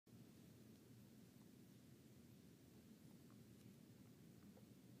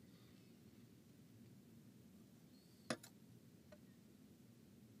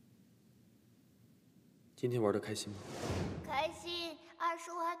今天玩的开心吗？开心，二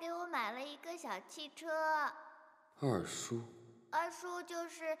叔还给我买了一个小汽车。二叔？二叔就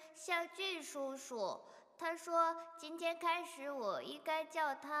是向俊叔叔，他说今天开始我应该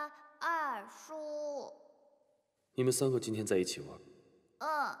叫他二叔。你们3个今天在一起玩？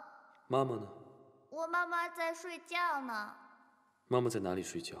妈妈呢？我妈妈在睡觉呢。妈妈在哪里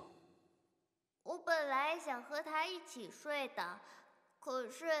睡觉？我本来想和她一起睡的，可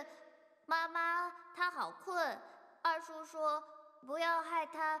是妈妈她好困，二叔说不要害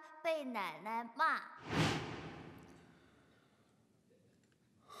她被奶奶骂。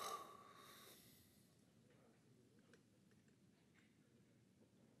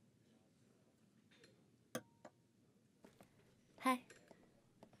嗨，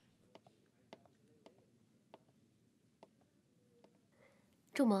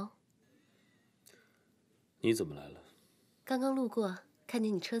仲谋，你怎么来了？刚刚路过，看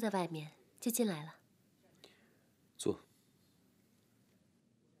见你车在外面，就进来了。坐。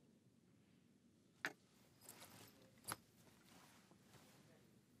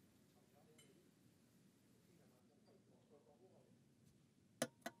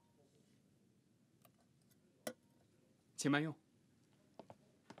请慢用。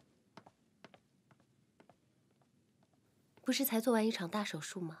不是才做完一场大手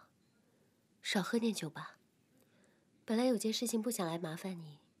术吗？少喝点酒吧。本来有件事情不想来麻烦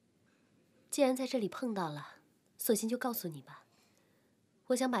你，既然在这里碰到了，索性就告诉你吧。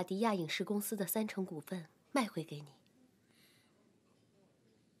我想把迪亚影视公司的30%股份卖回给你。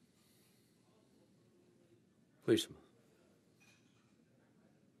为什么？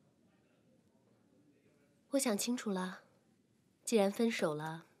我想清楚了，既然分手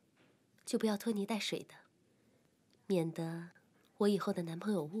了，就不要拖泥带水的，免得我以后的男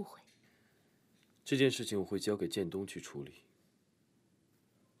朋友误会。这件事情我会交给建东去处理。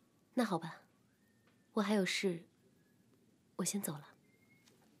那好吧，我还有事，我先走了。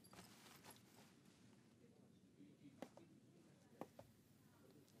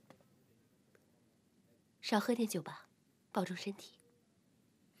少喝点酒吧，保重身体。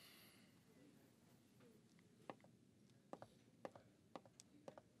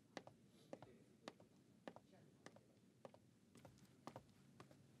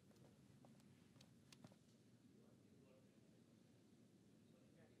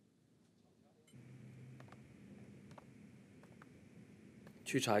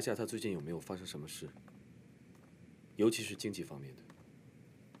去查一下他最近有没有发生什么事，尤其是经济方面的。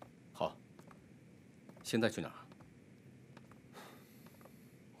好。现在去哪儿？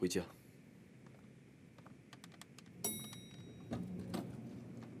回家。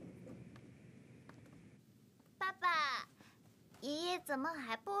爸爸，爷爷怎么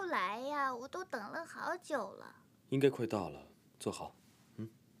还不来呀？我都等了好久了。应该快到了，坐好。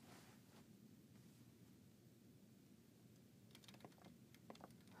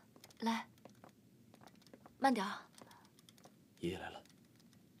来，慢点儿。爷爷来了。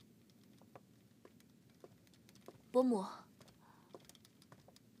伯母，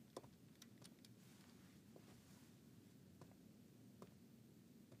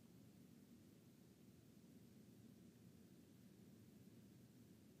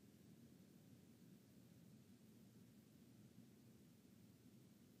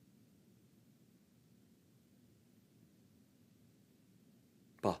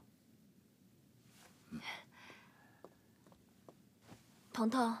爸。彤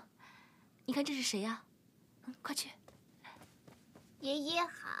彤，你看这是谁呀？快去。爷爷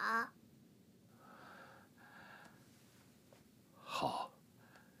好。好。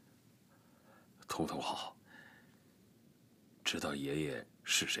彤彤好。知道爷爷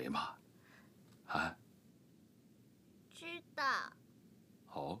是谁吗？啊？知道。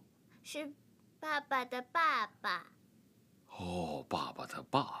哦。是爸爸的爸爸。哦，爸爸的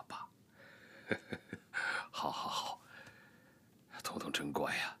爸爸。好好好。彤彤真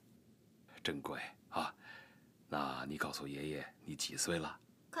乖呀，真乖啊。那你告诉爷爷你几岁了？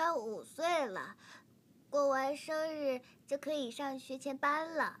快5岁了，过完生日就可以上学前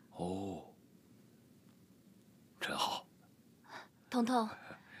班了。哦，真好。彤彤，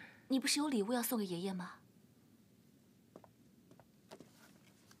你不是有礼物要送给爷爷吗？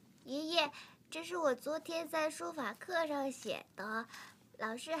爷爷，这是我昨天在书法课上写的，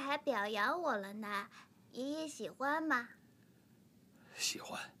老师还表扬我了呢。爷爷喜欢吗？喜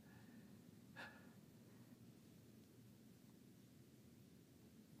欢。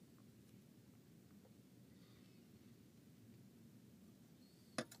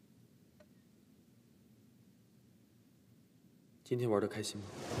今天玩的开心吗？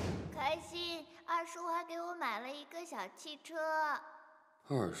开心，二叔还给我买了一个小汽车。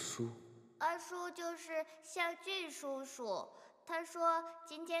二叔？二叔就是向俊叔叔，他说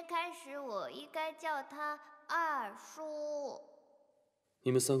今天开始我应该叫他二叔。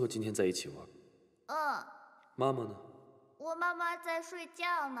你们3个今天在一起玩？嗯。妈妈呢？我妈妈在睡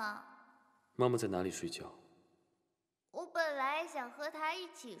觉呢。妈妈在哪里睡觉？我本来想和她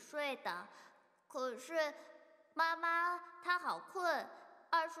一起睡的，可是妈妈她好困，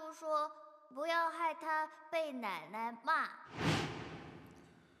二叔说不要害她被奶奶骂。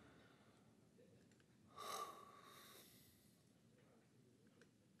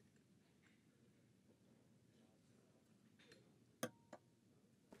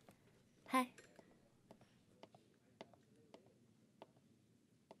嗨，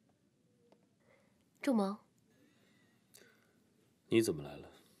仲谋，你怎么来了？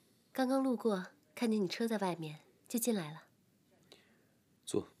刚刚路过，看见你车在外面，就进来了。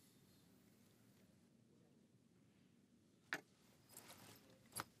坐。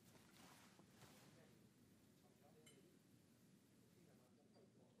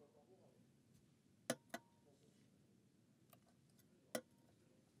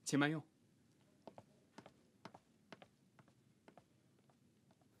请慢用。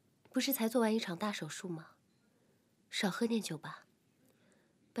不是才做完一场大手术吗？少喝点酒吧。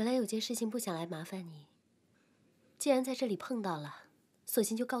本来有件事情不想来麻烦你，既然在这里碰到了，索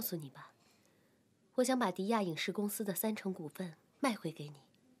性就告诉你吧。我想把迪亚影视公司的30%股份卖回给你。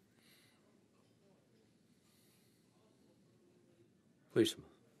为什么？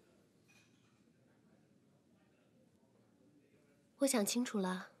我想清楚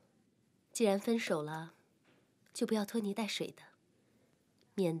了，既然分手了，就不要拖泥带水的，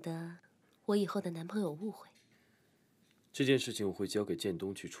免得我以后的男朋友误会。这件事情我会交给建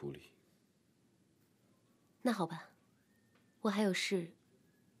东去处理。那好吧，我还有事，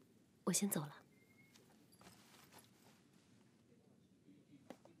我先走了。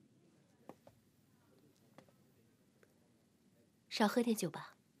少喝点酒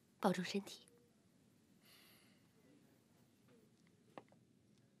吧，保重身体。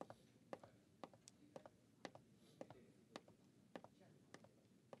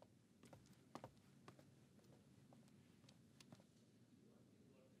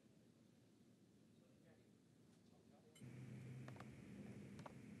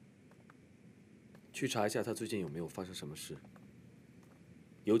去查一下他最近有没有发生什么事，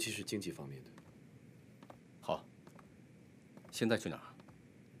尤其是经济方面的。好。现在去哪儿？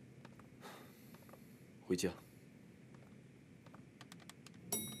回家。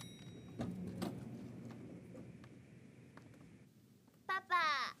爸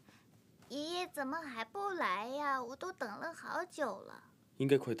爸，爷爷怎么还不来呀？我都等了好久了。应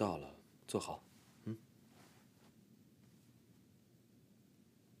该快到了，坐好。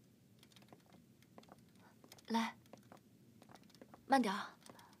来，慢点儿。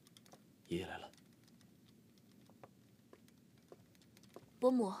爷爷来了。伯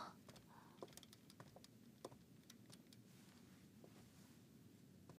母。